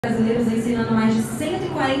Brasileiros ensinando mais de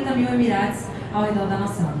 140 mil Emirates ao redor da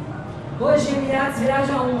nação. Hoje, Emirates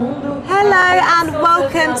viajam ao mundo. Hello and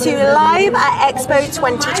welcome to Live at Expo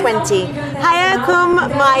 2020. Hayakum,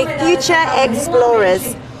 my future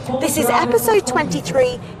explorers. This is episode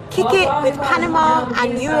 23, Kick It with Panama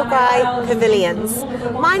and Uruguay Pavilions.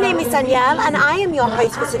 My name is Danielle and I am your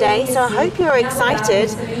host for today, so I hope you're excited.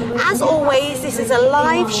 As always, this is a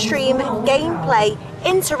live stream gameplay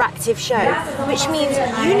interactive show, which means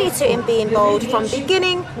you need to be involved from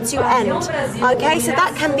beginning to end. Okay, so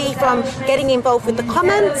that can be from getting involved with the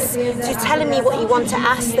comments, to telling me what you want to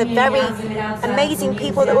ask the very amazing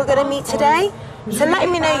people that we're going to meet today, to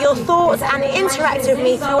letting me know your thoughts and interact with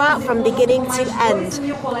me throughout from beginning to end.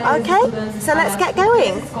 Okay, so let's get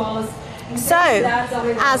going. So,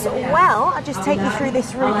 as well, I'll just take you through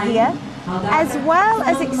this route here. As well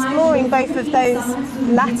as exploring both of those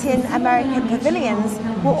Latin American pavilions,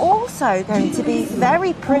 we're also going to be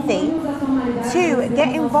very privy to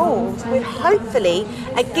get involved with hopefully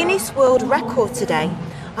a Guinness World Record today,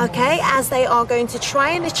 okay, as they are going to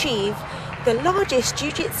try and achieve the largest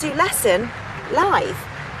Jiu-Jitsu lesson live,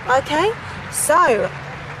 okay? So,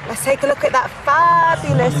 let's take a look at that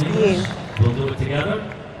fabulous view. We'll do it together.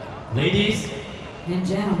 Ladies and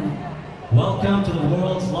gentlemen, welcome to the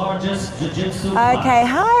world's largest Jiu-Jitsu Okay,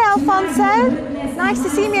 hi Alfonso. Nice to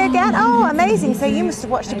see me again. Oh, amazing. So you must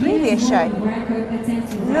have watched a previous show.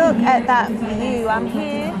 Look at that view. I'm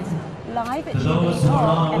here live at Jiu-Jitsu,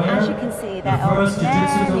 and as you can see, there are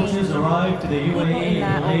many people in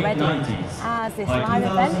there already as this live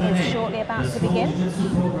event is shortly about to begin. I'm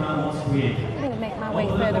going to make my way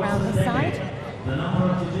further around this side.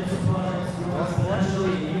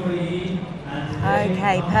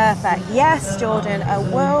 Okay, perfect. Yes, Jordan, a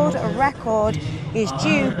world record is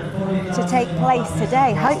due to take place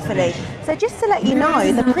today, hopefully. So just to let you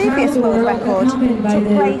know, the previous world record took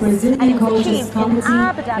place and was achieved in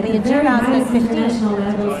Abu Dhabi in 2015.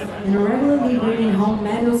 And are regularly bringing home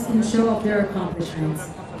medals and show off their accomplishments.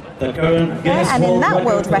 And in that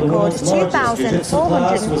world record,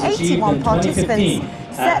 2,481 participants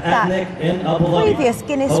set that previous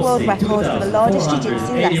Guinness World Record for the largest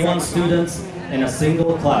Jiu-Jitsu lesson. Students in a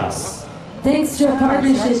single class. Thanks to a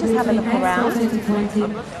partnership Let's just between have a look around. Expo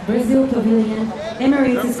 2020, Brazil Pavilion,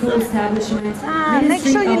 Emirates School Establishment, make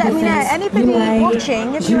sure you let me know. Anybody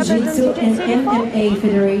watching, have you ever done Jiu-Jitsu and Jiu-Jitsu before? MMA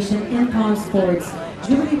Federation in Palm Sports.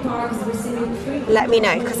 Jubilee Park is receiving free. Let me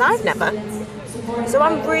know, because I've never. So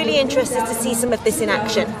I'm really interested to see some of this in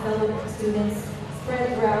action. Students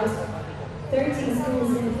spread across 13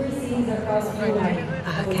 schools in 3 cities across Uruguay,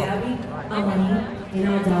 Abu Dhabi, Alani, and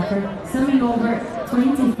Al Dakar, summoning over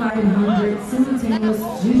 2,500 simultaneous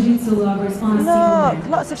Jiu-Jitsu lovers on a single Look,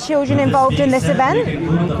 lots of children involved in this event. We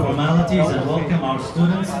conclude the formalities and welcome our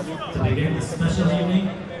students to begin this special evening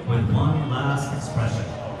with one last expression.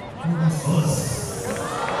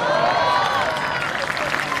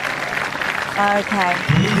 Okay.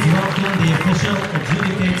 Please welcome the official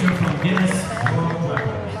adjudicator from Guinness World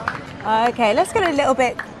Record. Okay, let's get a little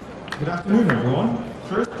bit. Good afternoon, everyone.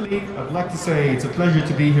 Firstly, I'd like to say it's a pleasure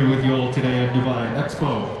to be here with you all today at Dubai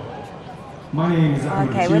Expo. My name is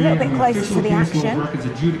Okay, we're a little bit closer to the action.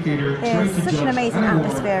 There's such an amazing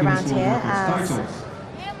atmosphere around here.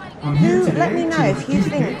 Let me know if you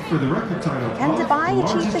think, can Dubai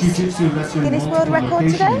achieve this Guinness World Record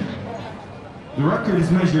today? The record is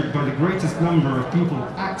measured by the greatest number of people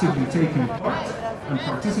actively taking part and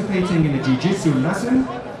participating in a Jiu-Jitsu lesson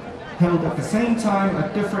held at the same time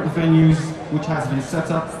at different venues, which has been set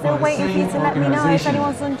up by the waiting for you same to let me know if organization.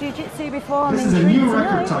 anyone's done Jiu-Jitsu before. This is a new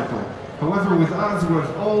record title. However, with as with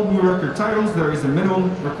all new record titles, there is a minimum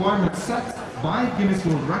requirement set by Guinness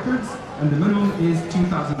World Records, and the minimum is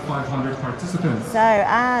 2,500 participants. So,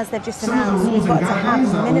 as they've just announced, we've got to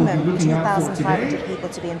have a minimum 2,500 people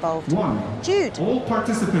to be involved. 1. Jude. All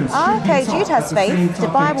participants Okay, should be Jude taught has at the same faith.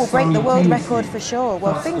 Dubai will break the world simultaneously. record for sure.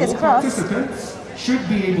 Well, Thus, fingers all crossed. Participants should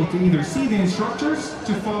be able to either see the instructors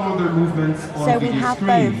to follow their movements on So we video have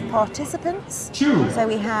screen. both participants. 2. So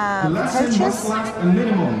we The have lesson must coaches. last a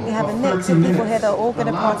minimum We have of a mix 30 of people minutes. here that are all going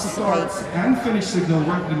to The loud participate. starts and finish signal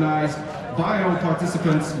recognized by all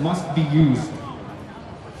participants must be used.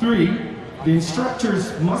 3. The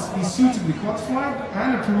instructors must be suitably qualified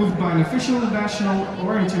and approved by an official national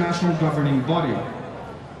or international governing body.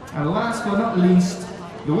 And last but not least,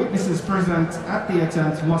 the witnesses present at the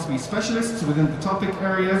attempt must be specialists within the topic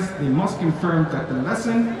areas. They must confirm that the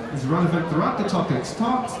lesson is relevant throughout the topics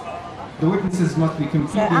taught The witnesses must be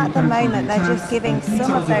completely So at the independent moment, they're from just the giving attempts,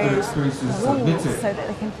 some and of details those their experiences rules submitted. so that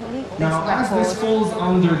they complete this Now, as this record falls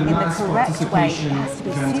under the in the mass correct way. It participation has to be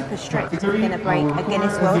event super strict if category, we're going to break I will a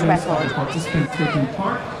Guinness require World evidence of Record. the participants taking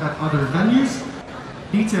part at other venues,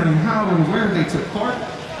 detailing how and where they took part.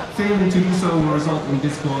 Failing to do so will result in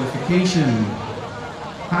disqualification.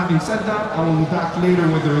 Having said that, I will be back later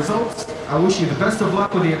with the results. I wish you the best of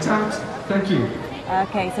luck with the attempt. Thank you.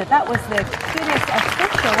 Okay, so that was the Guinness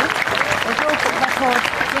official, the World Book Record,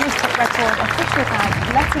 Guinness Book Record official guide,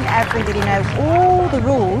 letting everybody know all the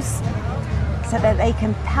rules so that they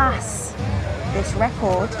can pass this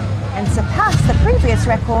record and surpass the previous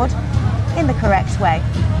record in the correct way.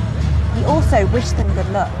 He also wished them good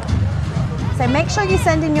luck. So make sure you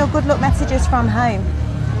send in your good luck messages from home.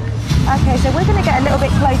 Okay, so we're going to get a little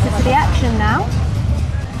bit closer to the action now.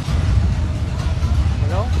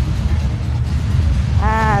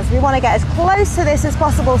 As we want to get as close to this as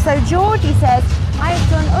possible. So Georgie says, I've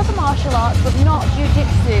done other martial arts but not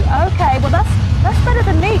Jiu-Jitsu. Okay, well that's better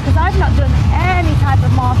than me because I've not done any type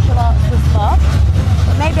of martial arts thus far.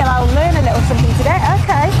 But maybe I'll learn a little something today.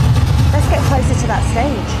 Okay, let's get closer to that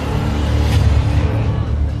stage.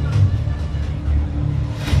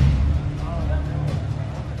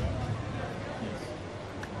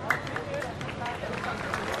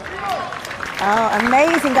 Oh,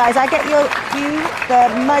 amazing, guys. I get you the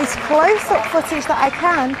most close-up footage that I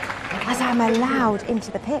can as I'm allowed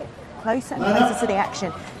into the pit, closer and closer to the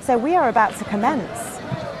action. So we are about to commence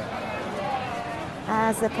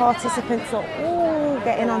as the participants are all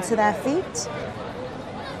getting onto their feet.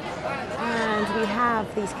 And we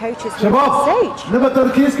have these coaches here on stage. نبغى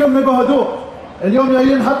تركيزكم نبغى هدوء. اليوم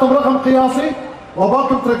جايين حطم رقم قياسي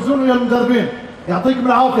وباكم تركزون ويا المدربين. يعطيكم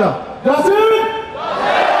العافية. جاهزين؟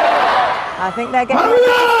 I think they're getting...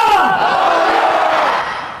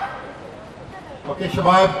 Okay,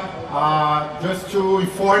 Shabab, just to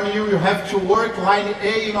inform you, you have to work line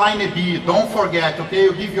A and line B. Don't forget, okay?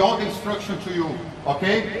 We'll give you all the instruction to you,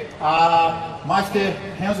 okay? Master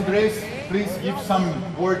Hans Grace, please give some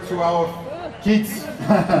word to our kids.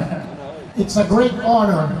 It's a great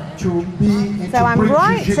honor to be. So I'm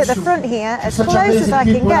right at the front here, as close as I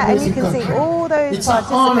can get, and you can see all those It's an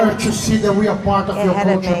honor participants to see that we are part of your ahead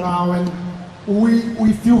of culture me. now, and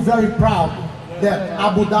we feel very proud that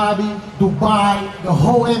Abu Dhabi, Dubai, the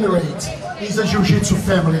whole Emirates is a Jiu-Jitsu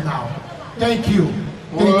family now. Thank you.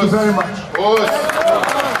 Thank you very much.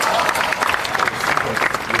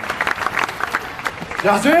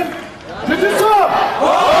 جاهزين؟ Jiu-Jitsu!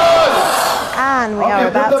 And we are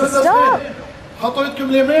about to start. حطوا يدكم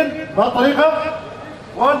اليمين بهالطريقة.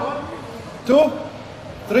 1 2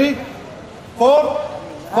 3 4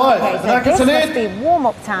 5. Okay, so this must be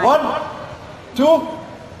warm-up time. 1 2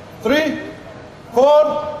 3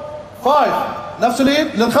 4 5. نفس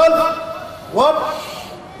اليد للخلف. 1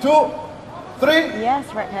 2 3 Yes,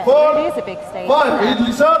 right here. 4 It is a big stage. 5. ايد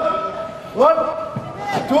اليسار. 1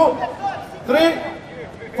 2 3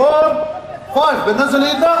 4 5. بننزل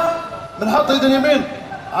ايدنا بنحط ايد اليمين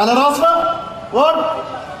على راسنا. 1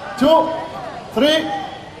 2 3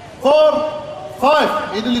 4 5.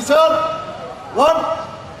 ايد اليسار. 1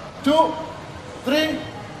 2 3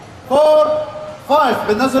 4 5.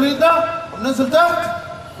 بننزل ايدنا وبننزل تحت.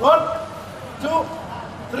 1 2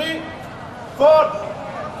 3 4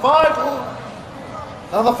 5.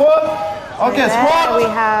 Another 4. Okay, There squat. we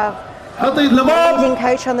have حط ايد the لمام. leading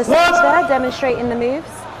coach on the stage there, demonstrating the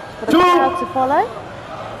moves for the crowd to follow.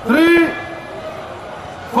 3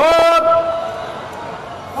 4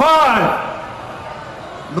 5.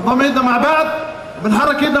 بنضم ايدنا مع بعض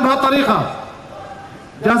بنحرك ايدنا بهالطريقة.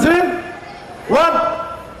 جاهزين؟ 1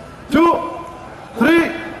 2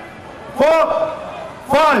 3 4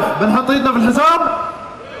 5. بنحط ايدنا في الحزام.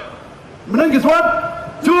 بننقص 1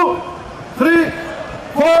 2 3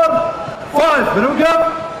 4 5. بنوقف.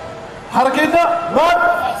 حرك ايدنا. 1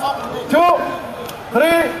 2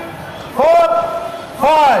 3 4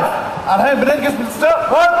 5. الحين بننقص بالستيب.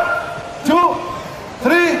 1 2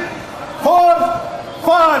 3 4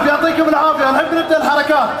 5. يعطيكم العافية. الحين بنبدأ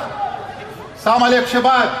الحركات. Assalamu alaikum,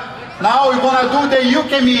 Shabab. Now we're gonna do the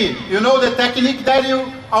Yukemi. You know the technique that you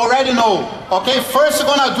already know. Okay, first you're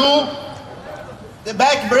gonna do the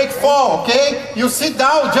back break fall, okay? You sit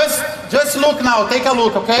down, just look now, take a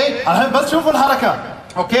look, okay? الحين بس شوفوا الحركة.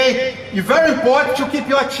 Okay, it's very important to keep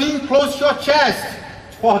your chin close to your chest.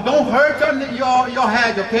 For don't hurt your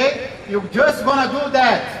head, okay? You're just gonna do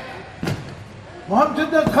that. مهم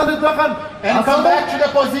جدا تخلي الدخن And come back to the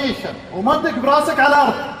position. ومنطق براسك على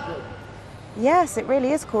الأرض. Yes, it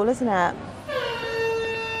really is cool, isn't it?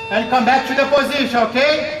 And come back to the position,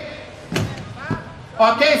 okay?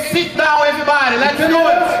 Okay, sit down everybody, let's do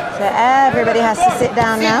it. So everybody has to sit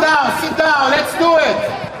down now. Sit down, let's do it.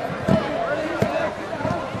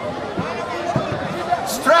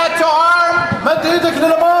 Stretch your arm. مد ايدك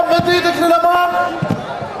للامام، مد ايدك للامام.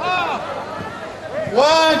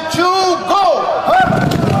 1, 2, go.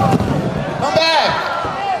 Come back.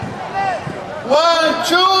 1,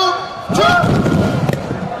 2, jump.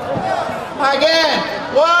 Again.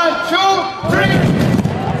 1, 2, 3.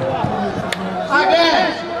 Again.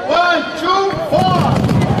 1, 2, 4.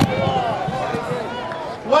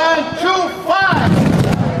 1, 2, 5.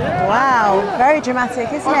 Wow, very dramatic,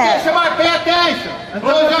 isn't Okay, it? Shabbat, pay attention.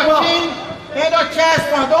 Close your chin, head your chest,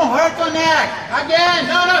 don't hurt your neck. Again,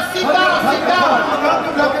 no, sit down, sit down.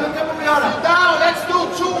 Sit down, let's do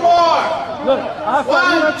 2 more.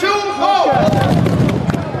 1, 2, go.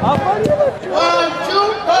 1, 2,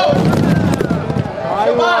 go.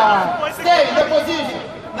 Shabbat, stay in the position.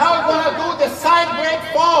 Now we're gonna do the side break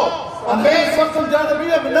fall. Okay? الصف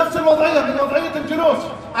الجانبية من نفس الوضعية، من وضعية الجلوس.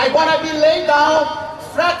 I wanna be laid down,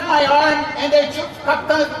 stretch my arm, and then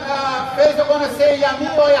Captain Face, you're gonna say Yami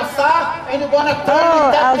or Yasa, and you're gonna turn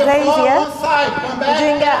it down the floor one side. Come back. You're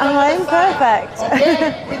doing it at home, perfect. Okay,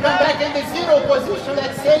 we come back in the 0 position,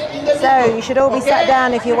 let's say in the middle. So you should all be sat down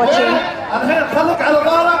if you're watching. الحين خليك على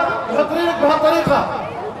ظهرك وحط رجلك بهالطريقة.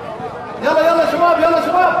 يلا يلا شباب، يلا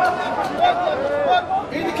شباب.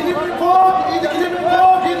 ايدك اليمين فوق، ايدك اليمين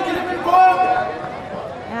فوق، ايدك اليمين فوق.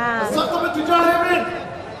 السقطة باتجاه اليمين.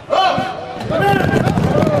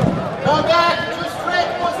 Come back to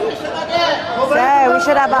straight position again. So we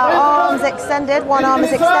should have our arms extended. One arm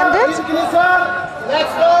is extended.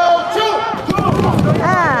 Let's go, 2.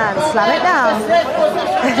 And slam it down. Straight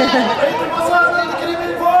position again.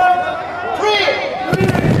 3.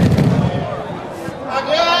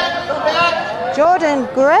 Again, come back. Jordan,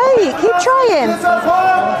 great. Keep trying. 4.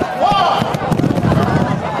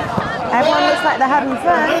 Everyone looks like they're having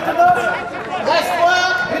fun. Last one.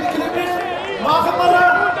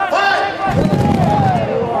 5.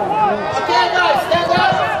 Okay, guys, stand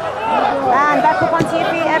up. And back up onto your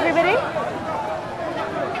feet, everybody.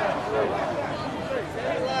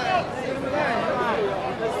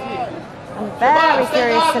 I'm very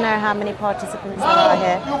curious to know how many participants there are Now,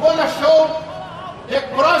 here. you're going to show the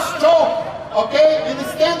cross choke, okay, in the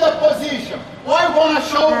stand-up position. Why you going to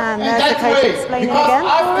show And in there's that the coach way? explaining Because again for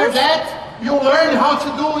after us. that, you learn how to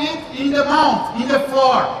do it in the mount, in the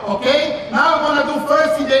floor, okay? Now we're going to do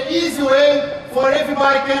first in the easy way for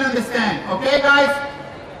everybody can understand, okay, guys?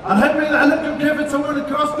 الحين نعلمكم كيف تسوون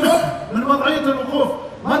الكروس توب من وضعية الوقوف.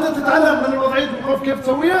 ما انت تتعلم من وضعية الوقوف كيف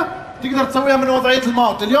تسويها، تقدر تسويها من وضعية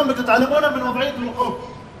الماونت. اليوم بتتعلمونها من وضعية الوقوف.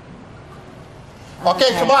 Okay,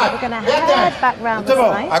 So Shabbat, we're going to get head there. back round the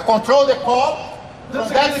انتبهوا. side. I control the call from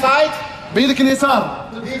that side. بإيدك اليسار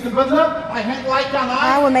تمسك البدلة. My hand like an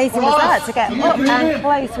eye. How amazing was that to get Cross. up and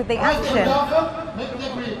close with the action? Make the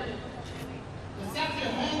grip. The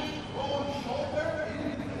second hand, hold shoulder.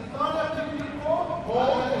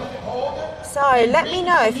 So let me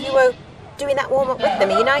know if you were doing that warm up with them.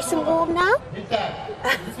 Are you nice and warm now?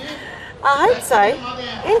 I hope so.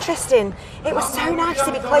 Interesting. It was so nice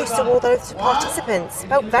to be close to all those participants.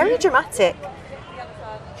 Felt very dramatic.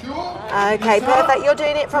 Okay, perfect. You're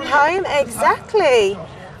doing it from home? Exactly.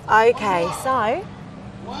 Okay, so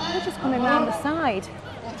we're just coming around the side.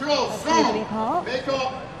 Control, Moving strong. part. Make your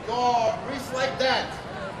wrist like that.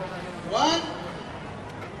 1,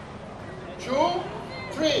 2,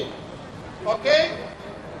 3. Okay?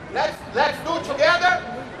 Let's do it together.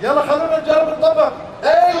 يلا خلونا نجرب نطبق.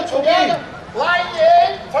 Let's do it together. Line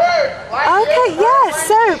A, third. Line Okay, A, yes,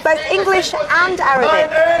 so both English and Arabic.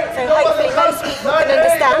 So hopefully most people can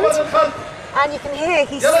understand. And you can hear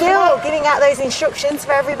he's still giving out those instructions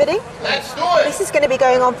for everybody. Let's do it. This is going to be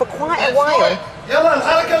going on for quite a Let's do while. it. يلا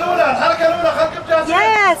الحركة الأولى، الحركة الأولى خليكم جاهزين.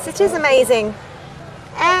 Yes, it is amazing.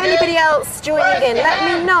 Anybody else joining in, let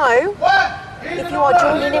me know if you are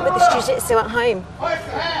joining in with this Jiu-Jitsu at home. First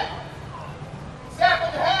hand.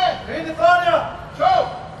 Second hand. إيد الثانية. Choke.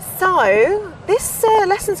 So, this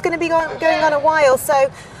lesson's going to be going on a while,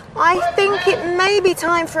 so I think it may be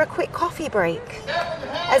time for a quick coffee break.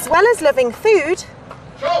 As well as loving food,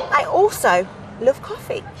 Choke. I also love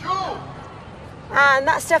coffee. Choke. And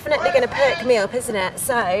that's definitely going to perk me up, isn't it?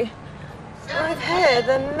 So, I've heard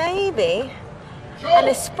there may be an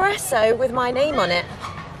espresso with my name on it.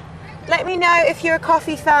 Let me know if you're a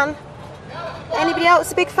coffee fan. Anybody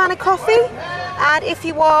else a big fan of coffee? And if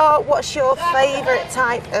you are, what's your favourite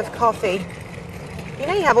type of coffee? You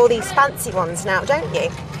know you have all these fancy ones now, don't you?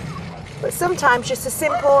 But sometimes just a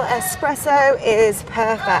simple espresso is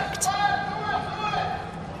perfect.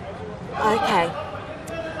 Okay.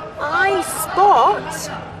 I spot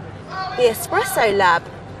the espresso lab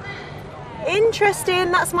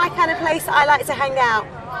Interesting, that's my kind of place I like to hang out.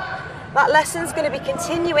 That lesson's going to be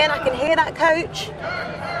continuing. I can hear that coach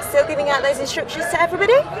still giving out those instructions to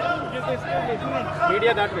everybody.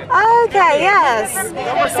 Okay, yes.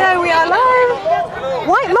 So we are live.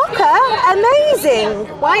 White mocha, amazing.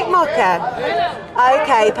 White mocha.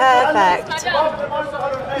 Okay, perfect.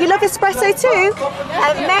 You love espresso too?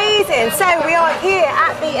 Amazing. So we are here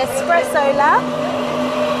at the Espresso Lab.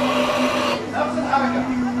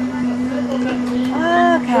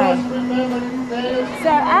 Okay. So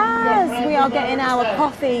as we are getting our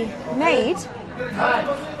coffee made,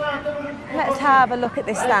 let's have a look at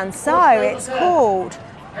this stand. So it's called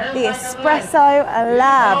the Espresso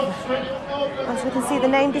Lab. As we can see the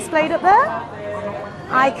name displayed up there.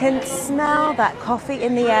 I can smell that coffee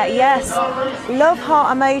in the air. Yes, love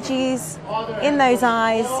heart emojis in those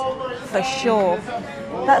eyes for sure.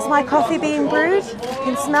 That's my coffee being brewed. You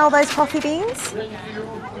can smell those coffee beans.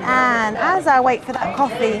 And as I wait for that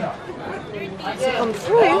coffee to come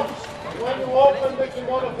through,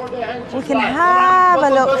 we can have a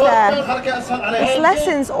look there. This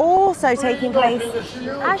lesson's also taking place,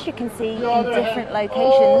 as you can see, in different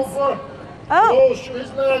locations. Oh,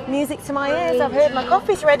 music to my ears. I've heard my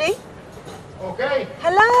coffee's ready.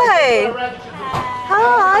 Hello.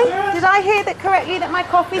 Hi. Did I hear that correctly that my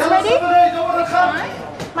coffee's ready?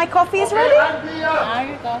 My coffee is ready?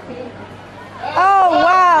 Oh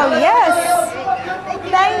wow, yes.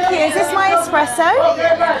 Thank you. Is this my espresso?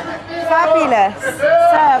 Fabulous. So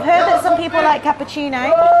I've heard that some people like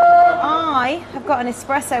cappuccino. I have got an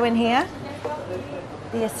espresso in here.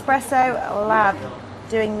 The Espresso Lab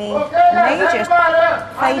doing me a major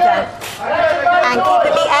favour and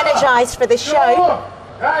keeping me energised for this show.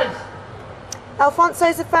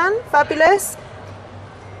 Alfonso's a fan. Fabulous.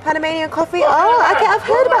 Panamanian coffee. Oh, okay, I've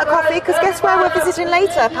heard about coffee because guess where we're visiting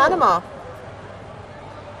later? Panama.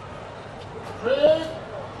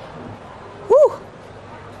 Whew.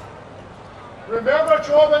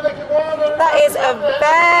 That is a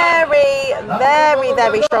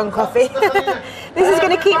very strong coffee. This is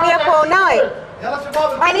going to keep me up all night.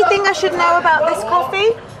 Anything I should know about this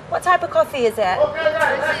coffee? What type of coffee is it?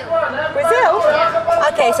 Brazil?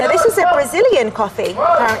 Okay, so this is a Brazilian coffee,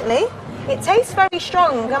 apparently. It tastes very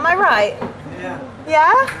strong, am I right?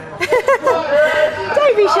 Yeah?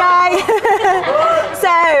 Don't be shy. So,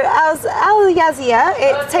 Al Yazia,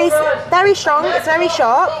 it tastes very strong, it's very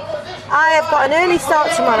sharp. I have got an early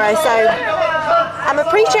start tomorrow, so I'm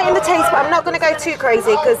appreciating the taste, but I'm not going to go too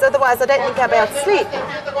crazy, because otherwise I don't think I'll be able to sleep.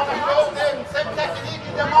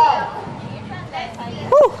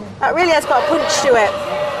 Whew, that really has got a punch to it.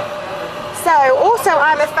 So, also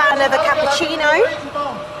I'm a fan of a cappuccino.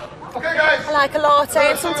 I like a latte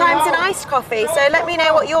and sometimes an iced coffee, so let me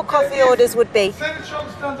know what your coffee orders would be.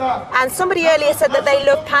 And somebody earlier said that they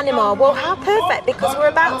love Panama. Well, how perfect, because we're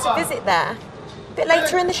about to visit there a bit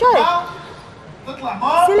later in the show.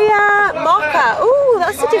 Cilia Mocha, ooh,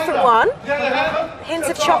 that's a different one. Hint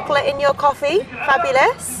of chocolate in your coffee,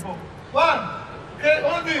 fabulous.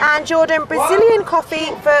 And Jordan, Brazilian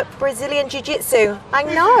coffee for Brazilian Jiu-Jitsu. I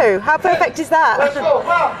know, how perfect is that?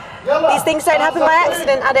 These things don't happen by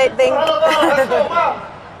accident, I don't think.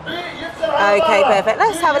 Okay, perfect.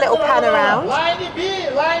 Let's have a little pan around. Line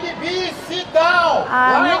B, sit down.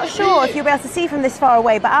 I'm not sure if you'll be able to see from this far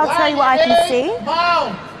away, but I'll tell you what I can see.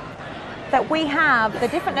 That we have the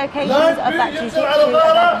different locations of that Jiu-Jitsu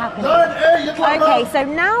event happening. Okay, so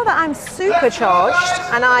now that I'm supercharged,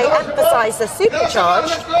 and I emphasize the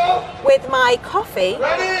supercharged with my coffee,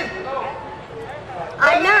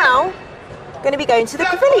 I'm now going to be going to the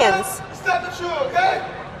pavilions.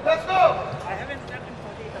 Let's go.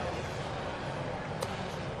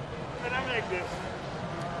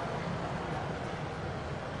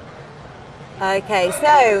 Okay,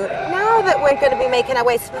 so now that we're going to be making our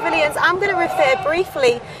way to the pavilions, I'm going to refer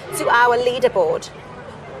briefly to our leaderboard.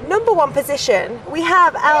 Number one position, we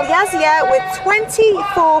have Al Yazia with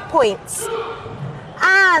 24 points.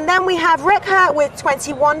 And then we have Rekha with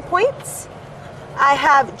 21 points. I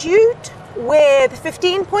have Jude with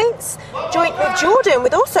 15 points, joint with Jordan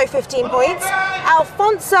with also 15 points.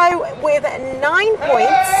 Alfonso with 9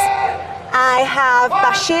 points. I have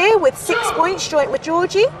Bashir with 6 points, joint with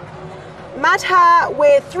Georgie. Madha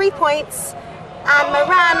with 3 points, and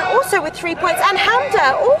Moran also with 3 points, and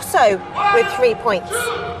Hamda also with 3 points.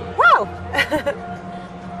 Wow!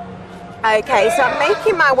 Okay, so I'm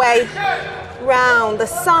making my way round the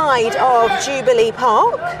side of Jubilee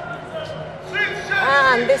Park,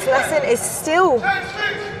 and this lesson is still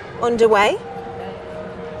underway.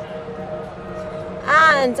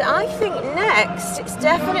 And I think next it's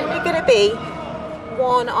definitely going to be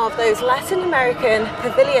one of those Latin American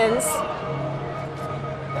pavilions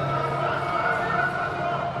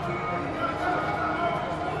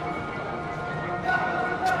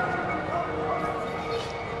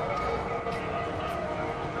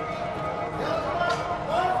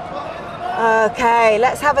Okay,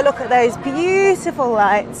 let's have a look at those beautiful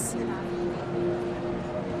lights.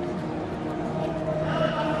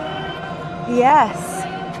 Yes.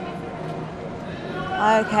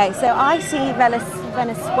 Okay, so I see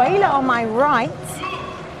Venezuela on my right,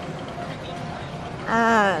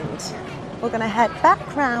 and we're going to head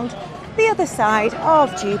back round the other side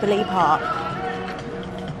of Jubilee Park.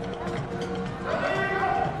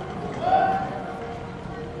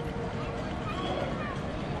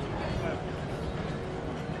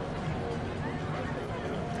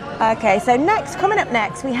 Okay, so coming up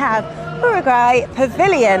next, we have Uruguay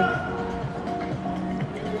Pavilion.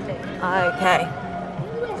 Okay.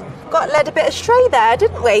 Got led a bit astray there,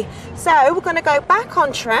 didn't we? So we're going to go back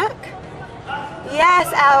on track.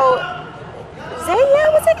 Yes,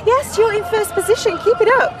 was it? Yes, you're in first position. Keep it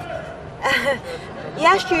up.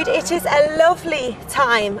 Yes, Jude, it is a lovely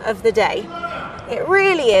time of the day. It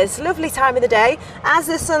really is. Lovely time of the day. As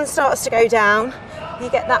the sun starts to go down, you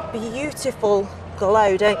get that beautiful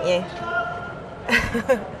glow, don't you?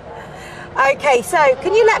 Okay, so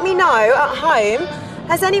can you let me know at home,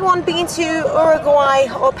 has anyone been to Uruguay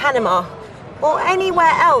or Panama or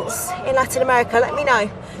anywhere else in Latin America? Let me know,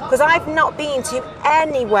 because I've not been to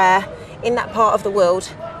anywhere in that part of the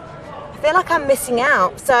world. I feel like I'm missing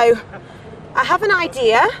out. So I have an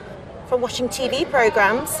idea from watching TV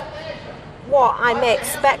programs what I may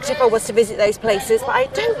expect if I was to visit those places, but I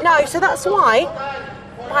don't know. So that's why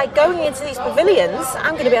by going into these pavilions,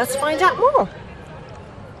 I'm going to be able to find out more.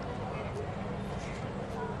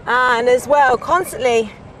 And as well,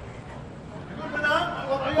 constantly,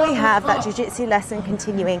 we have that Jiu-Jitsu lesson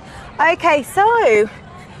continuing. Okay, so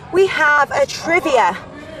we have a trivia.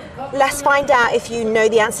 Let's find out if you know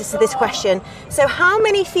the answers to this question. So how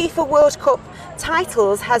many FIFA World Cup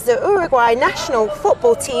titles has the Uruguay national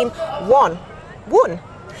football team won?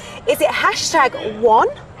 Is it hashtag 1?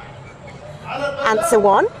 Answer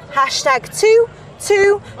 1. Hashtag 2.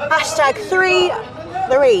 Hashtag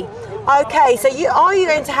 3. Okay, so are you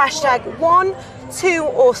going to hashtag 1, 2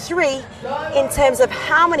 or 3 in terms of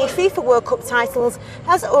how many FIFA World Cup titles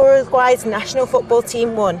has Uruguay's national football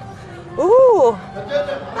team won? Ooh,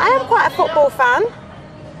 I am quite a football fan.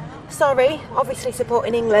 Sorry, obviously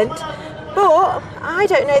supporting England, but I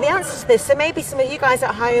don't know the answer to this, so maybe some of you guys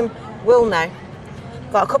at home will know.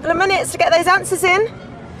 Got a couple of minutes to get those answers in,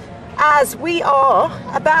 as we are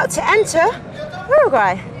about to enter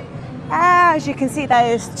Uruguay. As you can see,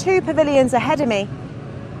 those two pavilions ahead of me.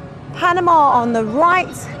 Panama on the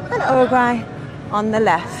right and Uruguay on the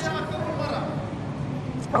left.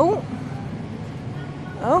 Oh,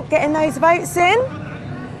 getting those votes in.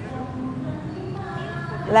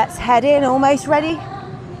 Let's head in, almost ready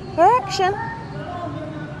for action.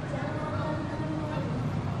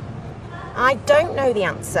 I don't know the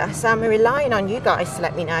answer, so I'm relying on you guys to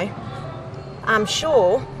let me know. I'm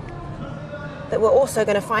sure that we're also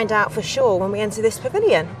going to find out for sure when we enter this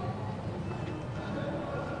pavilion.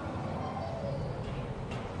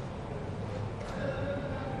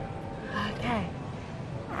 Okay,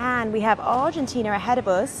 and we have Argentina ahead of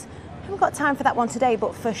us. Haven't got time for that one today,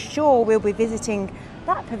 but for sure we'll be visiting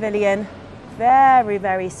that pavilion very,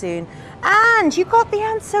 very soon. And you got the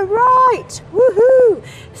answer right! Woohoo!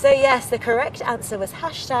 So yes, the correct answer was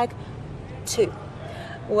hashtag 2.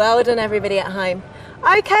 Well done, everybody at home.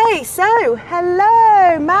 Okay, so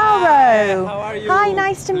hello, Mauro. Hi, how are you? Hi,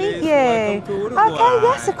 nice to meet you. Welcome to Uruguay. Okay,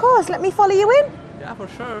 yes, of course. Let me follow you in. Yeah, for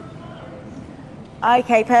sure.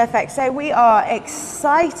 Okay, perfect. So we are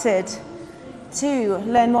excited to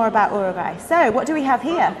learn more about Uruguay. So what do we have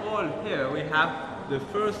here? First of all, here we have the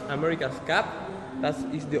first America's Cup. That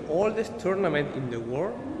is the oldest tournament in the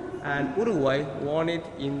world, and Uruguay won it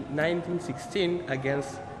in 1916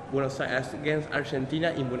 against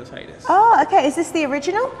Argentina in Buenos Aires. Oh, okay. Is this the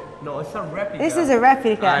original? No, it's a replica. This is a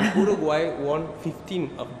replica. And Uruguay won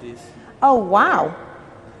 15 of these. Oh, wow.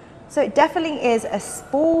 So it definitely is a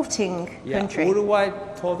sporting country. Uruguay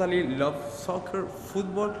totally loves soccer.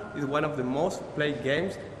 Football is one of the most played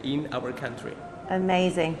games in our country.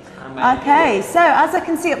 Amazing. Okay, so as I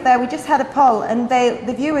can see up there, we just had a poll, and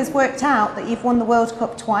the viewers worked out that you've won the World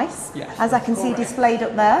Cup twice, yes, as I can see displayed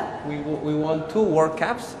up there. We won 2 World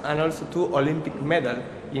Cups and also 2 Olympic medals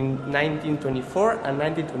in 1924 and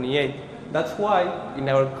 1928. That's why in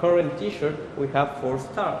our current t-shirt we have 4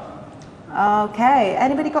 stars. Okay,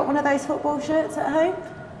 anybody got one of those football shirts at home?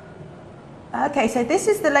 Okay, so this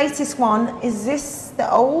is the latest one. Is this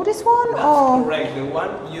the oldest one? That's correct. The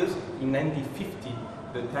one used in 1950,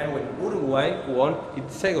 the time when Uruguay won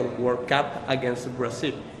its second World Cup against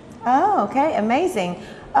Brazil. Oh, okay, amazing.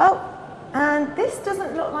 Oh, and this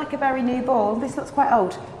doesn't look like a very new ball. This looks quite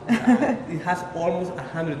old. It has almost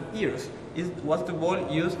 100 years. It was the ball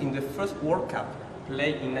used in the first World Cup,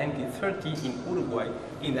 played in 1930 in Uruguay,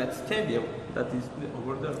 in that stadium that is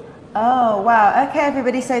over there. Oh, wow. Okay,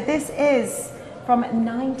 everybody. So this is from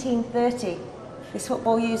 1930. This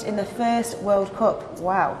football used in the first World Cup.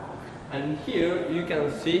 Wow. And here you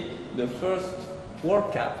can see the first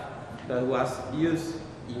World Cup that was used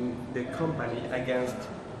in the company against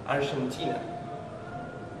Argentina.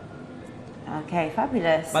 Okay,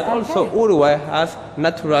 fabulous. But okay. also Uruguay has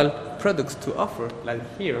natural products to offer, like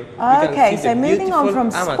here. Okay, so moving on from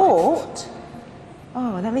amethyst. sport.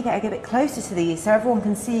 Oh, let me get a bit closer to these so everyone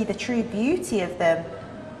can see the true beauty of them.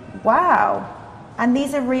 Wow. And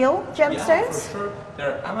these are real gemstones? Yeah, for sure.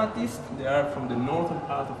 They're amethyst. They are from the northern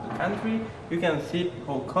part of the country. You can see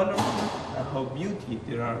how colorful and how beautiful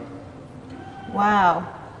they are. Wow.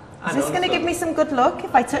 Is this going to give me some good luck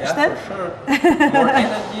if I touch them? Yeah, for sure. More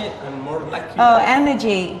energy and more lucky. Oh,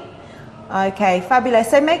 energy. Okay,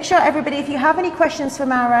 fabulous. So make sure everybody, if you have any questions for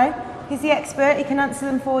Mauro, he's the expert, he can answer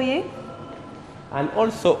them for you. And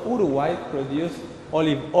also Uruguay produce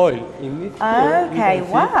olive oil. In this okay,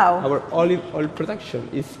 wow. Our olive oil production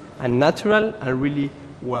is a natural and really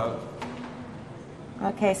well.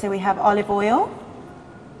 Okay, so we have olive oil.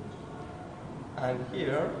 And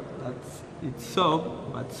here, it's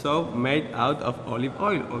soap, but soap made out of olive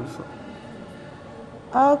oil also.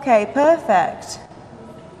 Okay, perfect.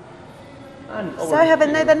 And So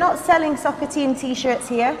Heaven, no, they're not selling soccer team t-shirts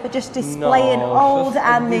here, they're just displaying old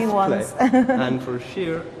and new ones. And for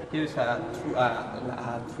sure, here's a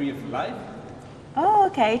tree of life. Oh,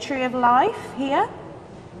 okay, tree of life here.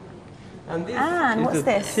 And this what's is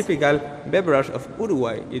the this? typical beverage of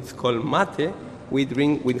Uruguay. It's called mate. We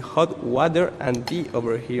drink with hot water and tea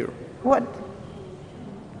over here. What?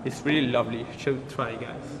 It's really lovely. You should try,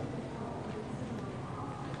 guys.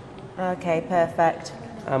 Okay, perfect.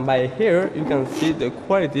 And by here, you can see the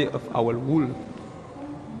quality of our wool.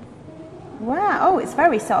 Wow, oh, it's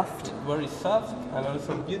very soft. Very soft and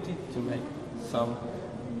also beauty to make some.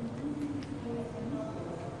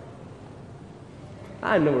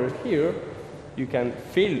 And over here, you can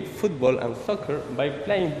feel football and soccer by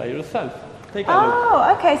playing by yourself. Take a look.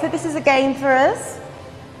 Oh, okay, so this is a game for us.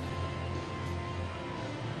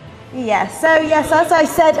 Yes, so yes, as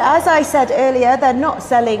I said earlier, they're not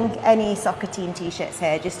selling any soccer team t-shirts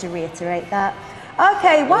here, just to reiterate that.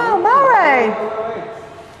 Okay, wow, Mauro.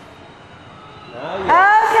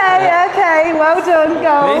 Okay, well done,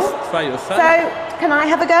 goal. Please try yourself. So, can I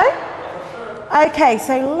have a go? Okay,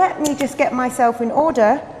 so let me just get myself in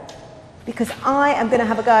order because I am going to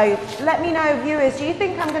have a go. Let me know, viewers, do you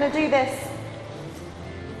think I'm going to do this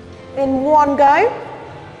in one go?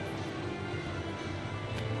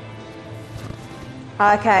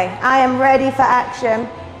 Okay, I am ready for action.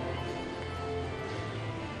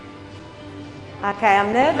 Okay,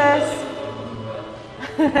 I'm nervous.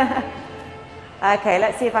 Okay,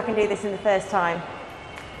 let's see if I can do this in the first time.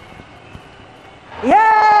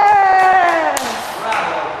 Yeah!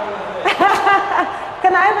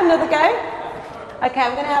 Can I have another go? Okay,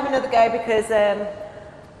 I'm going to have another go because,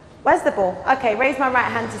 where's the ball? Okay, raise my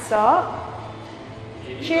right hand to start.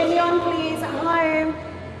 Cheer me on, please, at home.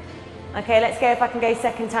 Okay, let's go if I can go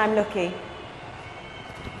second time lucky.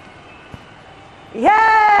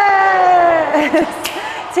 Yes!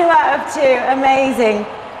 2 out of 2, amazing.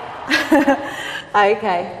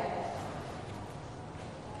 Okay.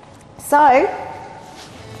 So,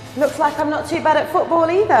 looks like I'm not too bad at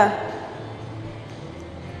football either.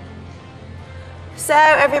 So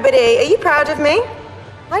everybody, are you proud of me?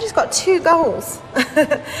 I just got 2 goals.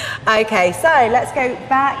 Okay, so let's go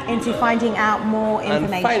back into finding out more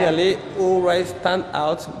information. And finally, Uruguay stands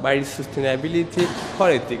out by its sustainability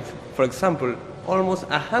politics. For example, almost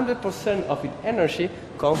 100% of its energy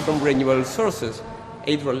comes from renewable sources,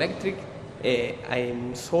 hydroelectric,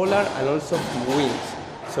 solar, and also wind.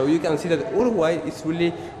 So you can see that Uruguay is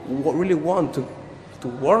really want to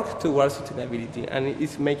work towards sustainability, and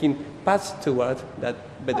it's making paths towards that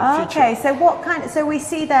better future. Okay, so so we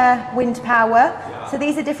see their wind power. Yeah. So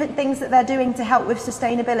these are different things that they're doing to help with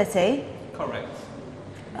sustainability? Correct.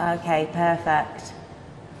 Okay, perfect.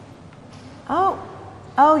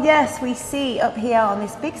 Oh yes, we see up here on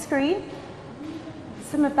this big screen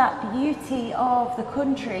some of that beauty of the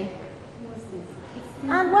country.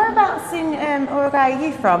 And whereabouts in Uruguay are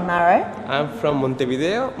you from, Mauro? I'm from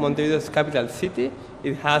Montevideo. Montevideo is capital city.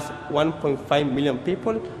 It has 1.5 million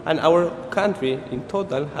people, and our country in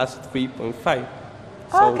total has 3.5.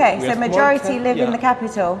 Okay, so majority live in the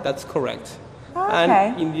capital? That's correct. Okay.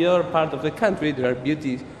 And in the other part of the country, there are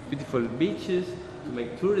beautiful beaches to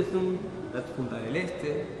make tourism. That's Punta del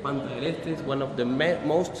Este. Punta del Este is one of the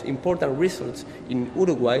most important resorts in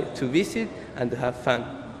Uruguay to visit and to have fun.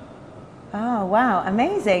 Oh, wow,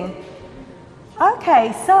 amazing.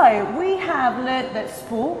 Okay, so we have learnt that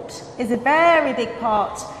sport is a very big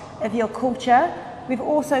part of your culture. We've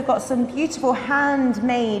also got some beautiful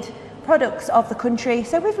handmade products of the country,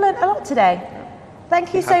 so we've learnt a lot today.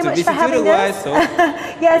 Thank you so much for having us.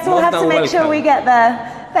 Yes, we'll have to make sure we get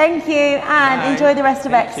there. Thank you, and enjoy the rest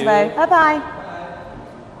of Expo. Bye-bye.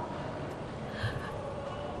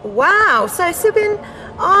 Wow, so Subin,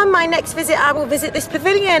 on my next visit I will visit this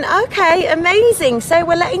pavilion. Okay, amazing. So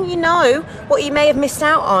we're letting you know what you may have missed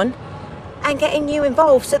out on and getting you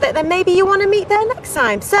involved so that then maybe you want to meet there next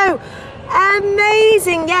time. So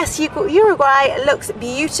amazing. Yes, Uruguay looks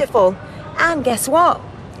beautiful. And guess what?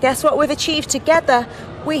 Guess what we've achieved together?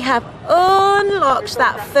 We have unlocked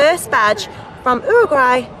that first badge from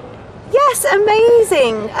Uruguay. Yes,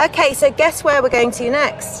 amazing. Okay, so guess where we're going to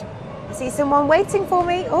next? I see someone waiting for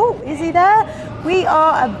me. Oh, is he there? We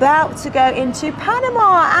are about to go into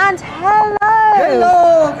Panama, and hello.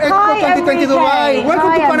 Hello, Expo 2020 Enrique. Dubai.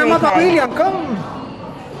 Welcome to Panama Pavilion. Come.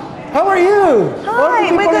 How are you?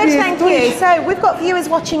 Hi, we're good, thank you. So we've got viewers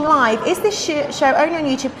watching live. Is this show only on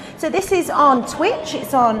YouTube? So this is on Twitch.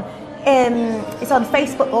 It's on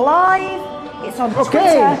Facebook Live. It's on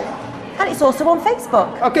Twitter, and it's also on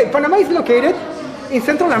Facebook. Okay, Panama is located in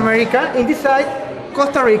Central America. In this side,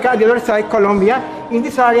 Costa Rica. The other side, Colombia. In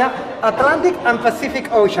this area, Atlantic and Pacific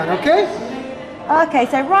Ocean. Okay. Okay,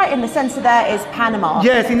 so right in the center there is Panama.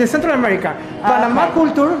 Yes, in the Central America. Panama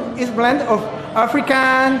culture is blend of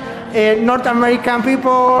African, North American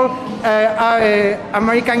people,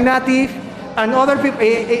 American native, and other people,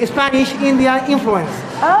 Spanish, Indian influence.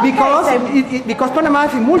 Because Panama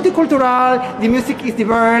is multicultural, the music is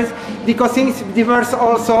diverse, the cuisine is diverse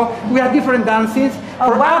also. We have different dances.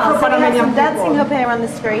 Oh wow, so we have some people. dancing up here on the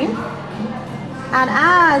screen. And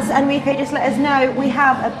as Enrique just let us know, we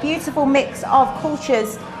have a beautiful mix of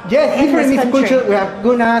cultures. Yes, in different this mixed cultures. We have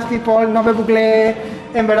Gunas people, Nove Bugle,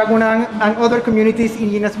 Emberagunan, and other communities,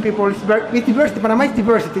 indigenous people. It's diversity. Panama is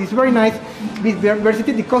diversity. It's very nice with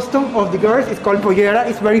diversity. The custom of the girls is called pollera.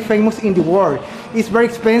 It's very famous in the world. It's very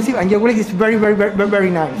expensive, and usually it's very, very, very, very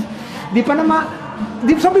nice. The Panama,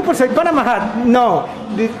 some people say Panama hat. No,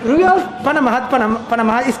 the real Panama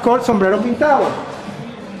hat is called sombrero pintado.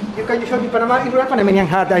 You can show the Panama real Panamanian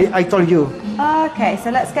hat. I told you. Okay, so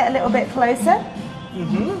let's get a little bit closer.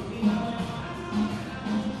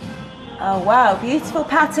 Oh wow, beautiful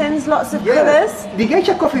patterns, lots of colours. The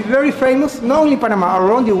geisha coffee is very famous, not only in Panama,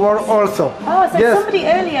 around the world also. Oh, so somebody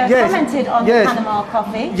earlier commented on the Panama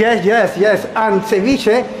coffee. Yes. And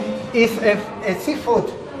ceviche is a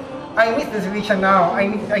seafood. I miss the ceviche now. I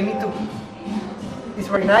need to. It's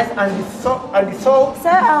very nice, and the soul.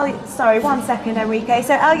 Sorry, 1 second, Enrique.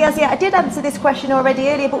 So Al-Yazia, I did answer this question already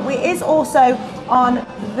earlier, but we is also on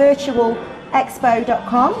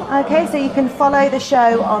virtualexpo.com. Okay, so you can follow the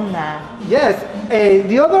show on there. Yes,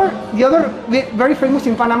 the other very famous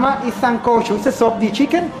in Panama is sancocho. It's a soup, the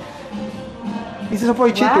chicken. It's a soup of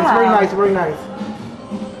the chicken. It's very nice, very nice.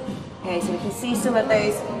 Okay, so we can see some of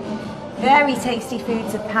those very tasty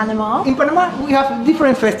foods of Panama. In Panama, we have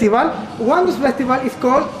different festivals. One of those festivals is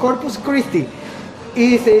called Corpus Christi.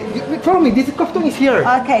 Follow me, this costume is here.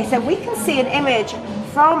 Okay, so we can see an image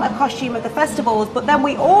from a costume of the festivals, but then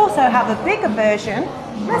we also have a bigger version.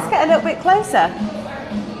 Let's get a little bit closer.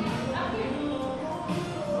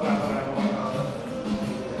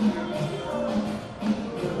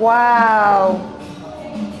 Wow.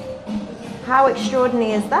 How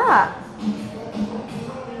extraordinary is that?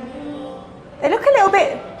 They look a little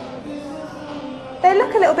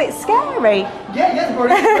bit scary. Yes,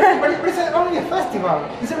 but it's only a festival.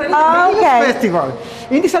 It's a religious festival.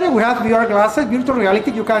 In this area we have VR glasses, virtual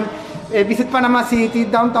reality. You can visit Panama City,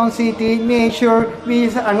 downtown city, nature,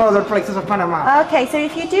 beaches, and other places of Panama. Okay, so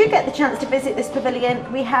if you do get the chance to visit this pavilion,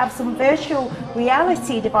 we have some virtual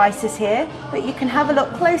reality devices here, but you can have a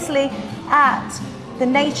look closely at the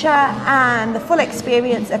nature and the full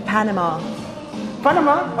experience of Panama.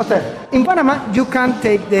 In Panama, you can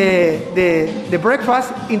take the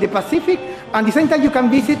breakfast in the Pacific, and at the same time you can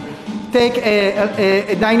take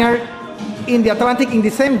a diner in the Atlantic in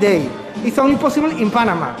the same day. It's only possible in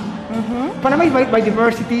Panama. Panama is by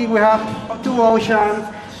diversity. We have 2 oceans.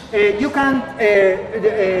 You can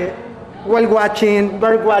whale watching,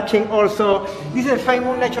 bird watching also. This is a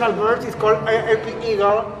famous natural bird. It's called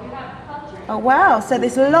eagle. Oh wow! So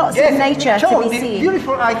there's lots of nature to be seen.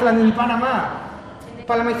 Beautiful island in Panama.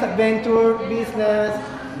 Panama is adventure, business,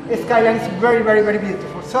 skyline is very, very, very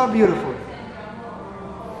beautiful, so beautiful.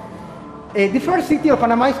 The first city of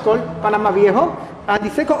Panama is called Panama Viejo, and the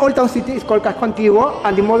second old town city is called Casco Antiguo,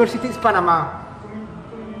 and the mother city is Panama.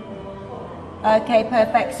 Okay,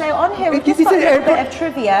 perfect. So on here we've just got a little bit of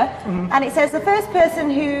trivia, and it says the first person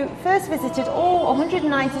who first visited all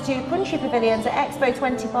 192 country pavilions at Expo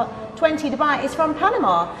 2020 Dubai is from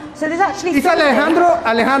Panama. So there's actually It's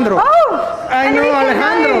Alejandro. Oh! I know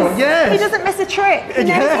Alejandro, yes. He doesn't miss a trick. He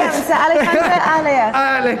knows the answer. Alejandro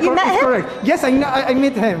Alea. You met him? Correct. Yes, I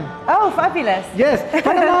met him. Oh, fabulous. Yes,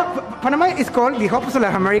 Panama is called the hub of South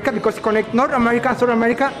America because it connects North America and South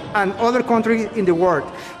America and other countries in the world.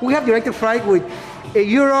 We have direct flight with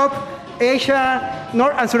Europe, Asia,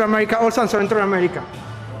 North and South America, also in Central America.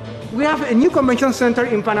 We have a new convention center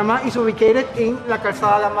in Panama. It's located in La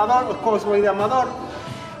Calzada de Amador, or Causeway de Amador.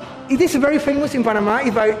 It is very famous in Panama.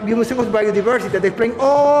 It's by Museum of Biodiversity. They bring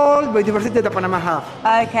all biodiversity that Panama have.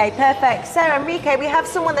 Okay, perfect. So Enrique, we have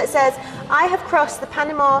someone that says, I have crossed the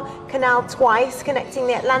Panama Canal twice, connecting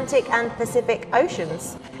the Atlantic and Pacific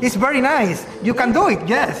Oceans. It's very nice. You can do it,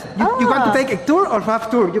 yes. You want to take a tour or half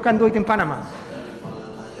tour, you can do it in Panama.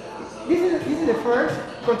 This is the first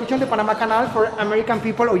construction of the Panama Canal for American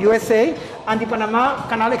people or USA, and the Panama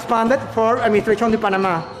Canal expanded for administration of the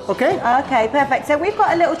Panama, okay? Okay, perfect. So we've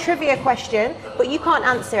got a little trivia question, but you can't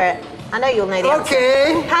answer it. I know you'll know the answer.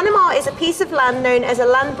 Okay. Panama is a piece of land known as a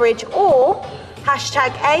land bridge or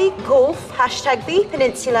 #A, Gulf, #B,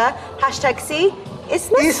 Peninsula, #C,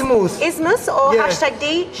 Isthmus, or yes.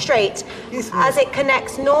 #D, Strait, as it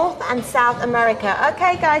connects North and South America.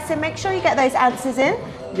 Okay, guys, so make sure you get those answers in.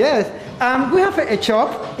 Yes, we have a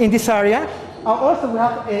shop in this area. Also, we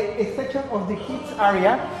have a section of the kids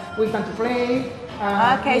area. We can play.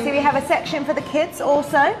 Okay, so we have a section for the kids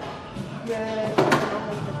also. Yes.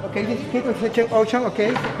 Okay, this kids section ocean.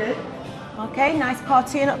 Okay. Okay, nice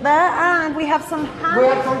cartoon up there, and we have some hand. We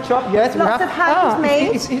have some shop. Yes, lots of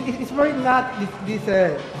handmade. It's very not this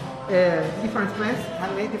different plants,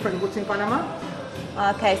 handmade different goods in Panama.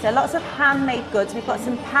 Okay, so lots of handmade goods. We've got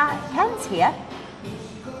some pens here.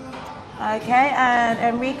 Okay, and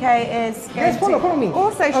Enrique is going follow me. to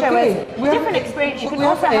also show us different experience. You can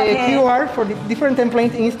also have a QR for the different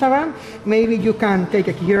templates in Instagram. Maybe you can take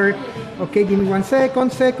it here. Okay, give me 1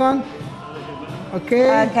 second.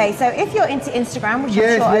 Okay. Okay, so if you're into Instagram, which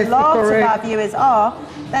I'm sure a lot of our viewers are,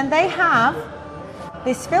 then they have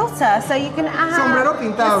this filter, so you can have sombrero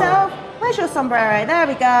pintado. yourself. Where's your sombrero? There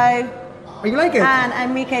we go. You like it? And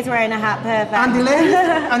Enrique's wearing a hat, perfect. And the ladies?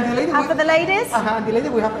 And for the ladies? And the lady,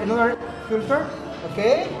 we have another filter.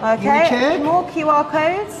 Okay. Okay, more QR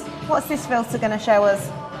codes. What's this filter going to show us?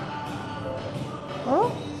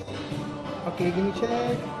 Oh. Okay, give me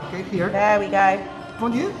check. Okay, here. There we go.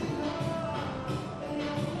 From you?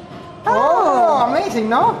 Oh, amazing,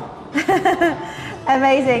 no?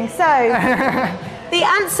 Amazing. So, the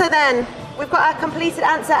answer then, we've got our completed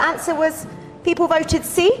answer. Answer was, people voted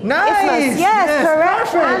C. Nice. Yes,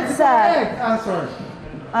 correct answer. Correct answer.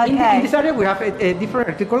 Okay. In this area, we have a different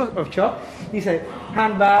article of shop. It's a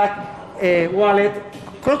handbag, a wallet,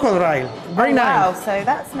 crocodile. Very nice. Wow, so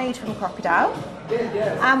that's made from crocodile.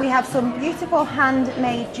 Yes. And we have some beautiful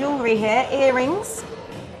handmade jewellery here, earrings.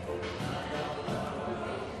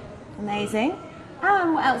 Amazing.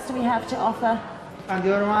 And what else do we have to offer? And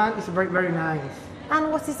the other one is very, very nice.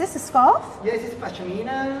 And what is this, a scarf? Yes, it's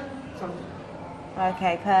pashmina.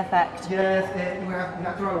 Okay, perfect. Yes, we have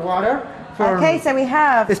natural water. Okay, so we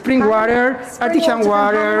have spring water, artisan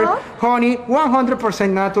water, honey,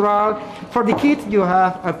 100% natural. For the kids, you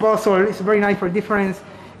have a puzzle. It's very nice for different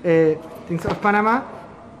things of Panama,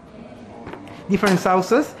 different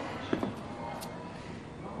sauces.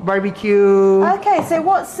 Barbecue. Okay, so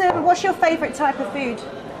what's your favorite type of food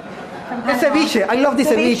from Panama? Ceviche. I love the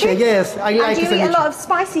ceviche. Yes, I like ceviche. And do you eat ceviche. a lot of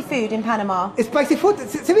spicy food in Panama? Spicy food.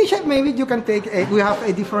 Ceviche, maybe you can take. We have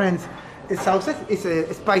a different sauces. It's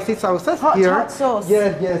a spicy sauces here. Hot sauce.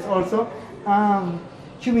 Yes. Also,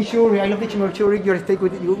 chimichurri. I love the chimichurri. You take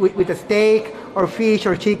with a steak or fish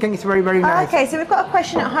or chicken. It's very, very nice. Okay, so we've got a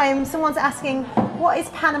question at home. Someone's asking, what is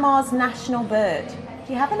Panama's national bird?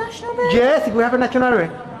 Do you have a national bird? Yes, we have a national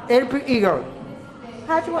bird. RP Eagle.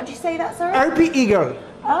 What do you say that, sorry? RP Eagle.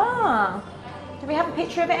 Ah. Do we have a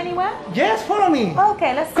picture of it anywhere? Yes, follow me.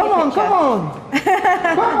 Okay, let's see a picture. Come on,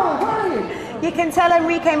 hurry. You can tell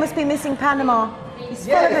Enrique must be missing Panama. He's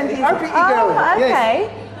full of enthusiasm. RP Eagle. Oh, okay.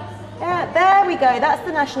 Yes. Yeah, there we go. That's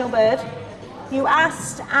the national bird. You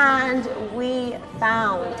asked and we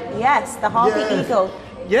found. Yes, the harpy eagle.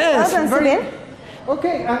 Yes. Well done, Sabine.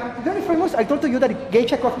 Okay, very famous. I told you that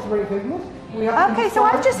geisha coffee is very famous. Okay, so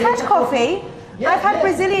I've just had coffee. I've had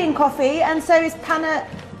Brazilian coffee, and so is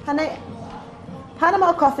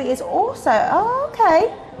Panama coffee is also. Oh,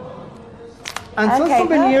 okay. And some Okay,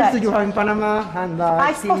 souvenirs perfect. that you have in Panama, handbags,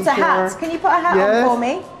 I spot a t-shirt. hat. Can you put a hat Yes. on for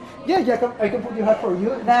me? Yeah, I can put your hat for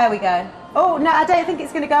you. There we go. Oh, no, I don't think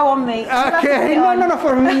it's going to go on me. Okay, no,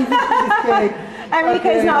 for me, this cake.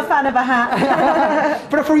 Enrique's not a fan of a hat.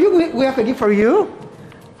 But for you, we have a gift for you.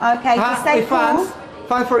 Okay, to stay cool.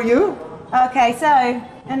 Fun for you. Okay, so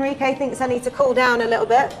Enrique thinks I need to cool down a little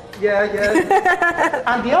bit. Yeah.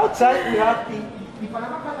 And the outside, we have the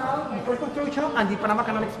Panama Canal, the first construction, and the Panama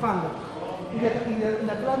Canal expanded. In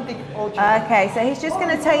the Atlantic Ocean. Okay, so he's just going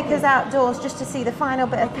to take us outdoors just to see the final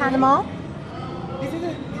bit of Panama. This is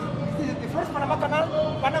the first Panama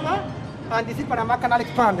Canal, and this is Panama Canal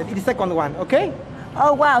expanded. It's the second one, okay?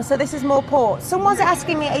 Oh wow, so this is more port. Someone's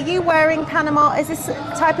asking me, are you wearing Panama? Is this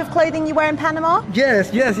type of clothing you wear in Panama? Yes,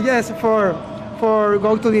 for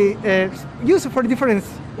go to the use for different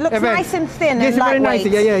Looks events. nice and thin yes, and very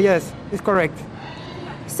lightweight. nice. Yes, it's correct.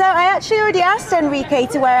 So I actually already asked Enrique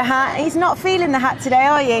to wear a hat. He's not feeling the hat today,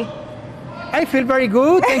 are you? I feel very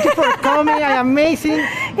good. Thank you for coming. I am amazing.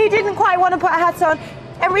 He didn't quite want to put a hat on.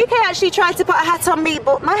 Enrique actually tried to put a hat on me,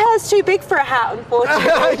 but my hair's too big for a hat,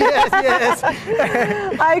 unfortunately. yes.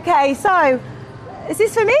 Okay, so is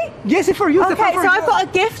this for me? Yes, it's for you. Okay, so I've got a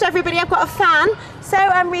gift, everybody. I've got a fan. So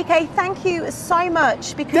Enrique, thank you so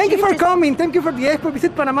much. Because thank you for coming. Thank you for the Expo.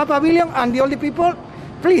 Visit Panama Pavilion, and the only people,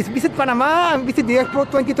 please visit Panama and visit the Expo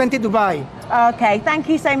 2020 Dubai. Okay, thank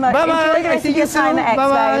you so much. Bye-bye. Enjoy the rest of your time at Expo.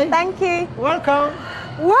 Bye-bye. Thank you. Welcome.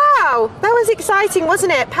 Wow, that was exciting,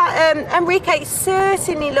 wasn't it? Enrique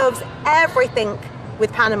certainly loves everything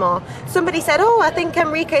with Panama. Somebody said, oh, I think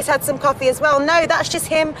Enrique's had some coffee as well. No, that's just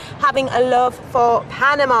him having a love for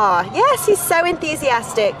Panama. Yes, he's so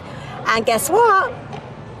enthusiastic. And guess what?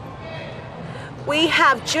 We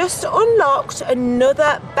have just unlocked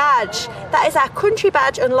another badge. That is our country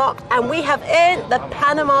badge unlocked, and we have earned the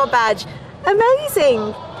Panama badge.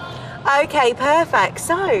 Amazing. Okay, perfect.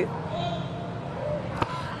 So,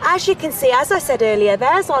 as you can see, as I said earlier,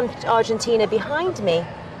 there's Argentina behind me.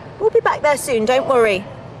 We'll be back there soon, don't worry.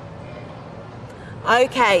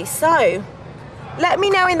 Okay, so let me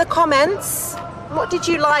know in the comments, what did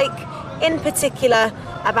you like in particular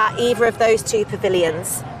about either of those two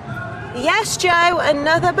pavilions? Yes, Joe,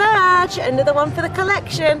 another badge, another one for the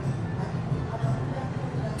collection.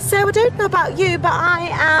 So I don't know about you, but I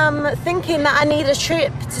am thinking that I need a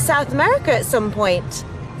trip to South America at some point.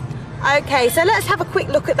 Okay, so let's have a quick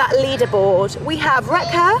look at that leaderboard. We have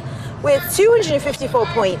Rekha with 254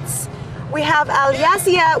 points. We have Al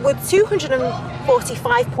Yazia with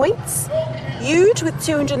 245 points. Yude with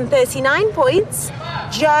 239 points.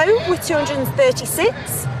 Joe with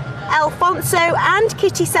 236. Alfonso and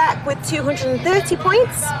Kitty Sack with 230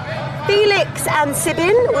 points. Felix and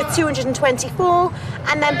Sibin with 224.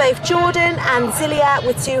 And then both Jordan and Zilia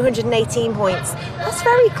with 218 points. That's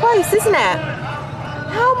very close, isn't it?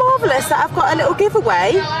 How marvellous that I've got a little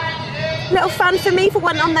giveaway, little fun for me for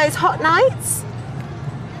one on those hot nights.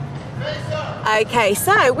 Okay,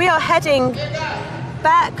 so we are heading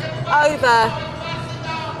back over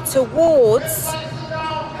towards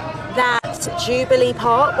that Jubilee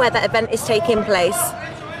Park where the event is taking place.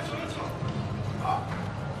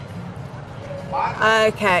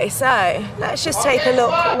 Okay, so let's just take a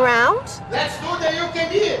look around. And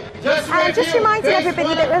just reminding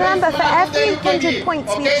everybody that remember, for every 100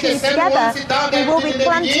 points we achieve together, we will be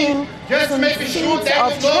planting some seeds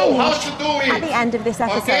of change at the end of this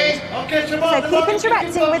episode. So keep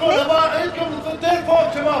interacting with me.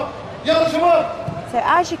 So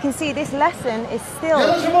as you can see, this lesson is still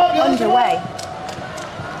underway.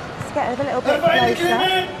 Let's get a little bit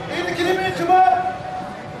closer.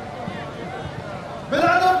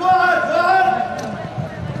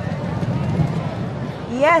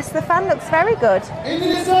 Yes, the fan looks very good.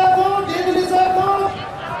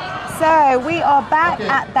 So we are back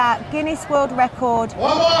at that Guinness World Record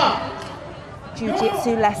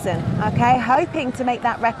Jiu-Jitsu lesson. Okay, hoping to make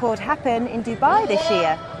that record happen in Dubai this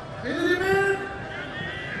year.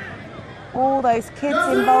 All those kids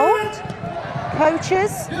involved,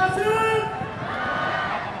 coaches.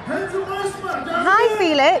 Hi,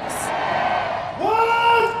 Felix.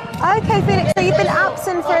 Okay, Felix, so you've been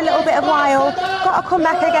absent for a little bit of while. Got to come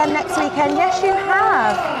back again next weekend. Yes, you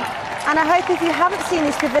have. And I hope if you haven't seen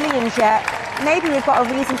these pavilions yet, maybe we've got a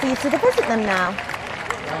reason for you to visit them now.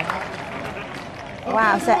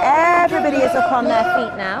 Wow, so everybody is up on their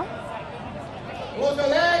feet now. Close your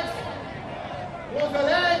legs. Close your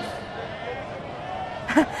legs.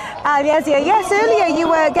 Yes, earlier you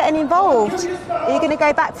were getting involved. Are you going to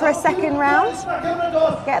go back for a second round?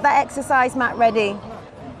 Get that exercise mat ready.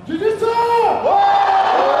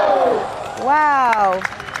 Wow.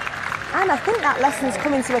 And I think that lesson's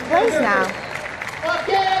coming to a close now.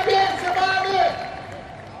 Okay, again, Shabab.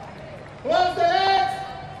 Close the legs.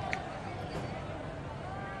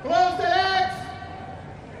 Close the legs.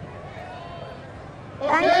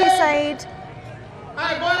 Thank you, Said.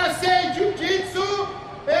 I'm gonna say Jiu-Jitsu.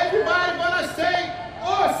 Everybody gonna say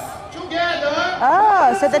us together.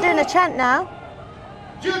 Oh, so they're doing a chant now.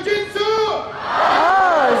 Jiu-Jitsu.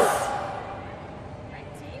 Us.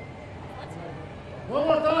 One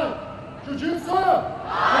more time. Jiu-Jitsu.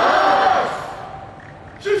 Us.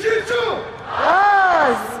 Jiu-Jitsu.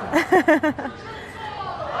 Us.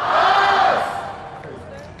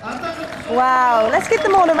 Wow, let's give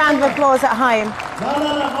them all a round of applause at home.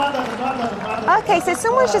 Okay, so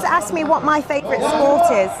someone's just asked me what my favourite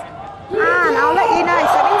sport is. And I'll let you know.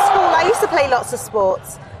 So in school, I used to play lots of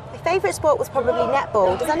sports. My favourite sport was probably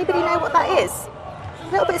netball. Does anybody know what that is?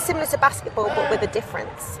 A little bit similar to basketball, but with a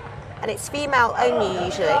difference. And it's female only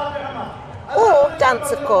usually. Or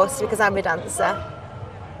dance, of course, because I'm a dancer.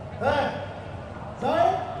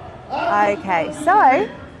 Okay, so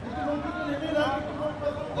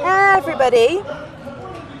everybody,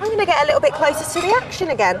 I'm going to get a little bit closer to the action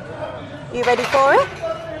again. You ready for it?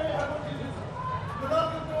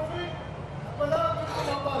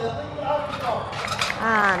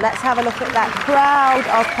 And let's have a look at that crowd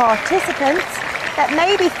of participants that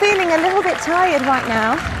may be feeling a little bit tired right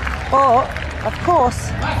now, but of course,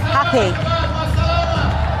 happy.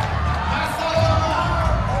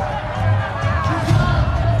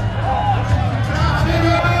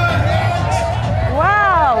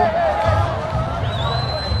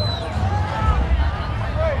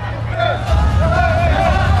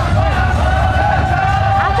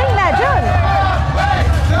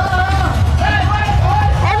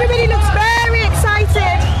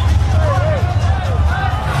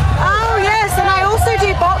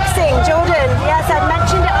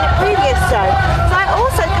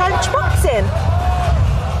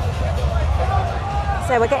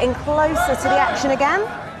 So we're getting closer to the action again.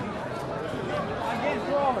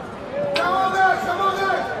 Come on there, come on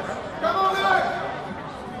there, come on there.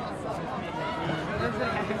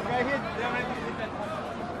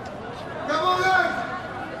 Come on there.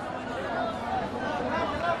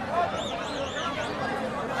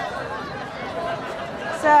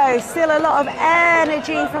 So still a lot of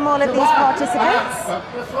energy from all of these participants.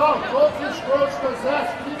 Pessoal, todos os coaches do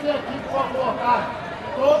exército, fiquem aqui, por favor, tá?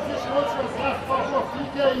 Todos os coaches do exército, por favor,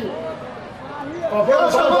 fiquem aí. Por favor,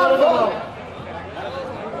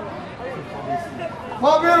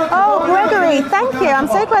 Oh, Gregory, thank you. I'm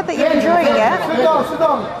so glad that you're enjoying it. Sit down, sit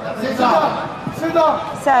down, sit down, sit down.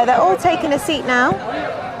 So they're all taking a seat now.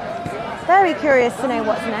 Very curious to know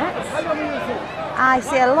what's next. I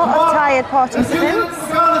see a lot of tired participants.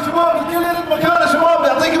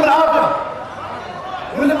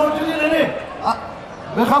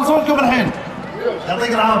 بنخلصونكم الحين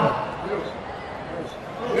يعطيك العافيه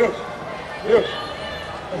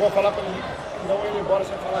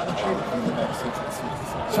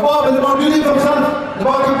شباب اللي موجودين في الخلف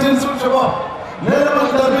نبغاكم تنسون شباب لين لما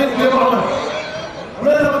الدربين يجمعون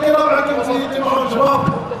ولين لما ربعكم يجمعون شباب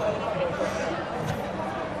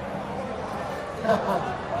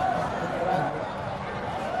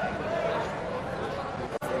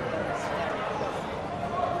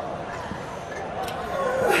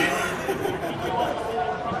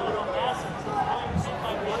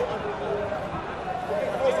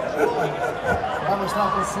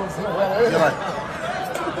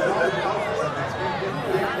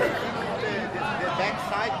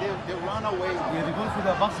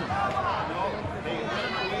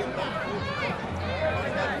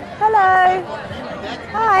Hello.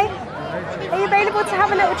 Hi. Are you available to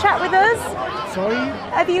have a little chat with us? Sorry?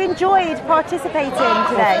 Have you enjoyed participating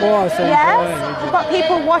today? Of course, I yes? We've got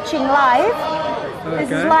people watching live. Okay.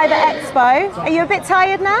 This is live at Expo. Are you a bit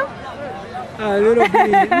tired now? A little bit.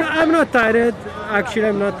 No, I'm not tired. Actually,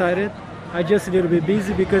 I'm not tired. I'm just a little bit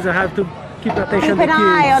busy because I have to keep attention Keep to an the kids.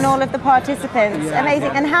 eye on all of the participants. Yeah.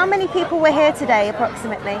 Amazing. And how many people were here today,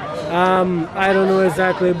 approximately? I don't know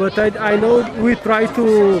exactly, but I know we try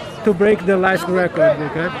to break the last record,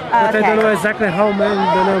 okay? But I don't know exactly how many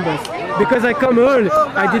the numbers. Because I come early,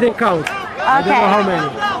 I didn't count. I don't know how many,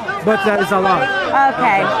 but that is a lot.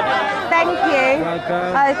 Okay. Thank you.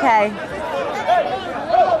 Welcome. Okay.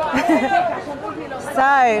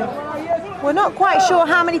 So, we're not quite sure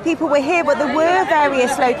how many people were here, but there were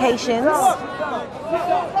various locations.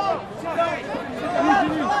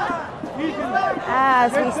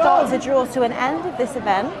 As we start to draw to an end of this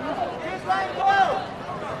event.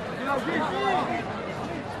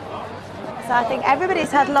 So I think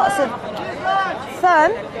everybody's had lots of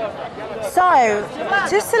fun. So,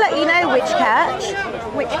 just to let you know which cat,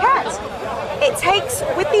 it takes,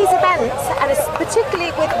 with these events, and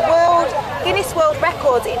particularly with Guinness World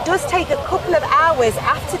Records, it does take a couple of hours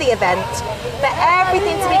after the event for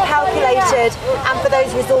everything to be calculated and for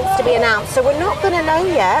those results to be announced. So we're not going to know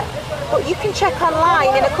yet, but you can check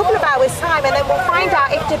online in a couple of hours' time and then we'll find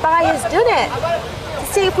out if Dubai has done it, to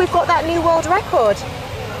see if we've got that new world record.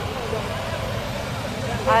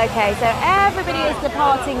 Okay, so everybody is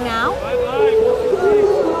departing now.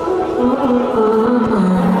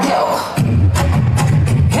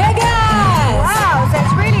 Hey guys! Wow, so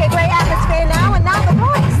it's really a great atmosphere now, and now the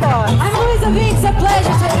party starts. I'm Louisa V. It's a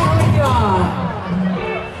pleasure to be with you all.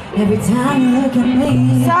 Every time you look at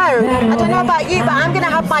me. So, I don't know about you, but I'm going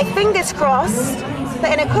to have my fingers crossed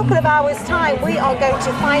that in a couple of hours' time we are going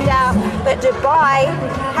to find out that Dubai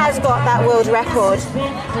has got that world record.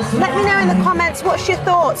 Let me know in the comments, what's your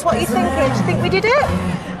thoughts? What are you thinking? Do you think we did it?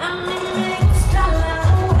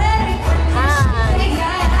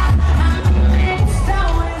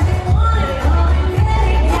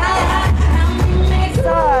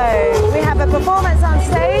 So, we have a performance on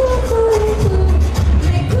stage.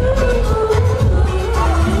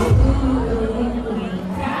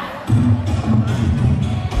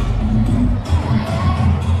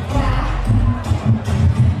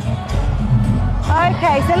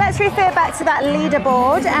 Okay, so let's refer back to that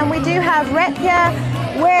leaderboard, and we do have Repia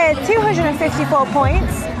with 254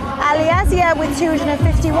 points, Aliazia with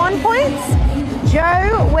 251 points,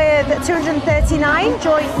 Joe with 239,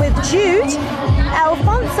 joint with Jude,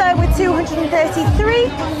 Alfonso with 233,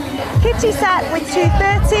 Kitty Sat with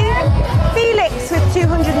 230, Felix with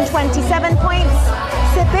 227 points,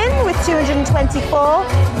 Sabin with 224,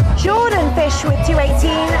 Jordan Fish with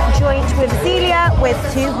 218, joint with Celia with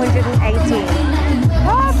 218.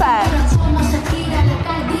 Perfect.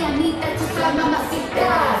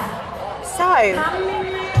 So,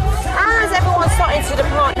 as everyone's starting to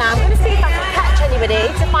depart now, I'm going to see if I can catch anybody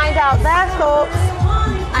to find out their thoughts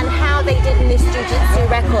and how they did in this Jiu-Jitsu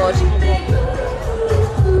record.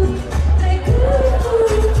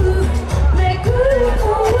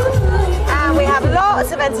 And we have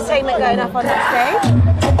lots of entertainment going up on that stage.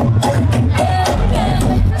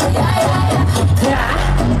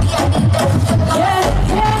 Hello.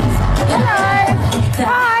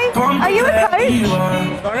 Hi. Are you a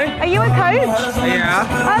coach? Sorry? Are you a coach? Yeah.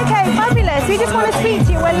 Okay, fabulous. We just want to speak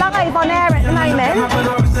to you. We're live on air at the moment.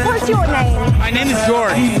 What's your name? My name is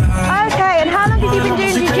George. Okay, and how long have you been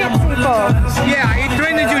doing Jiu-Jitsu for? Yeah, I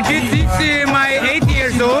trained in Jiu-Jitsu since my 8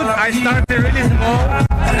 years old. I started really small,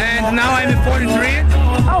 and now I'm 43.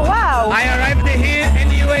 Oh, wow. I arrived here in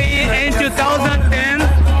UAE in 2010,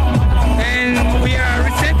 and we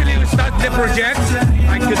started the project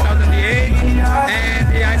like 2008, and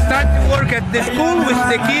I started to work at the school with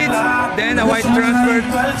the kids. Then I was transferred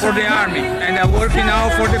for the army, and I'm working now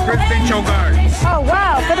for the Presidential Guard. Oh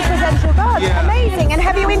wow, for the Presidential Guard, Yeah. Amazing. And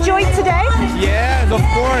have you enjoyed today? Yes, of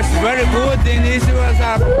course, very good. And this was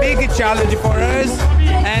a big challenge for us,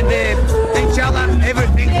 and inshallah,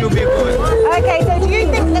 everything will be good. Okay, so do you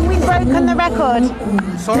think that we've broken the record?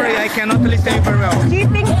 Sorry, I cannot listen very well. Do you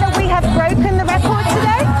think that we have broken the record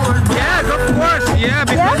today? Yes, of course, yeah,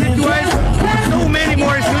 because it was so many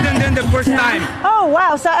more students than the first time. Oh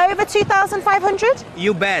wow, so over 2,500?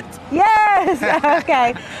 You bet. Yes,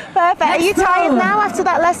 okay, perfect. Are you tired now after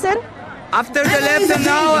that lesson? After the lesson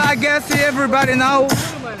now, I guess everybody now,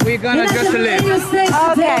 we're gonna just leave.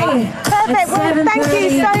 Okay, perfect. Well, thank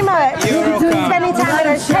you so much for spending time with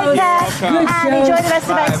us. Take care and enjoy the rest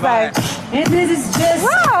of Expo. And this is just...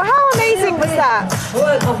 Wow, how amazing was that?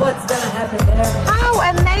 What's gonna happen there? How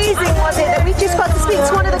amazing was it that we just got to speak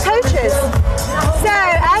to one of the coaches? So,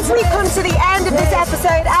 as we come to the end of this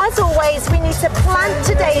episode, as always, we need to plant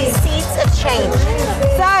today's seeds of change.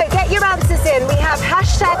 So, get your answers in. We have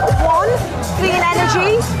hashtag 1, clean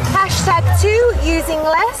energy, hashtag 2, using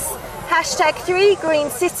less, hashtag 3, green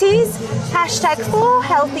cities, hashtag 4,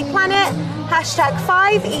 healthy planet, hashtag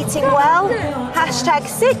 5, eating well, hashtag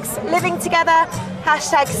 6, living together,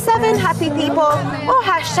 hashtag 7, happy people, or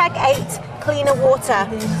hashtag 8, cleaner water.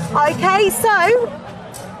 Okay, so,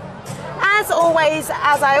 as always,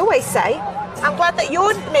 as I always say, I'm glad that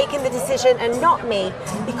you're making the decision and not me,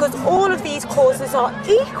 because all of these causes are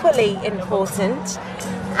equally important.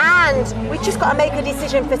 And we just got to make a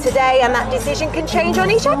decision for today, and that decision can change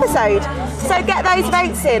on each episode. So get those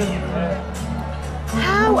votes in.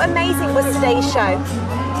 How amazing was today's show?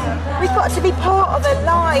 We got to be part of a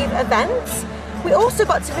live event. We also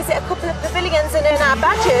got to visit a couple of pavilions and earn our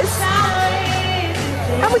badges.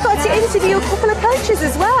 And we got to interview a couple of coaches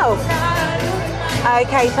as well.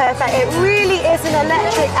 Okay, perfect. It really is an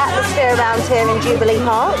electric atmosphere around here in Jubilee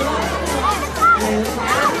Park.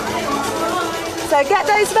 So get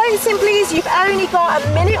those votes in, please. You've only got a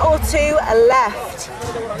minute or two left.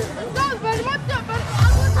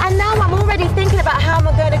 And now I'm already thinking about how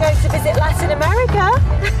I'm going to go to visit Latin America.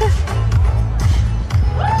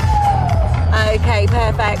 Okay,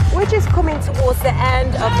 perfect. We're just coming towards the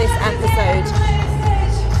end of this episode.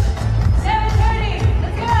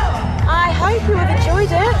 I hope you have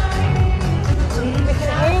enjoyed it. We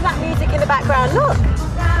can hear that music in the background. Look,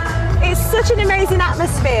 it's such an amazing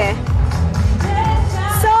atmosphere.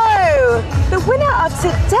 So, the winner of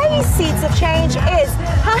today's Seeds of Change is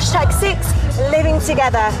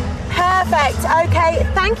 #6livingtogether. Perfect. Okay,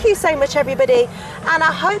 thank you so much, everybody. And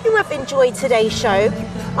I hope you have enjoyed today's show.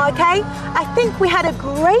 Okay, I think we had a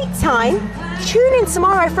great time. Tune in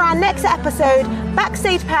tomorrow for our next episode,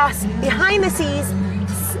 Backstage Pass, behind the scenes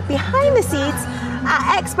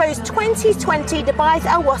at Expo's 2020 Dubai's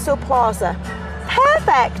Al Wasl Plaza.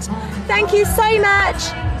 Perfect. Thank you so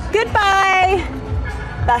much. Goodbye.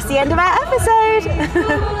 That's the end of our episode.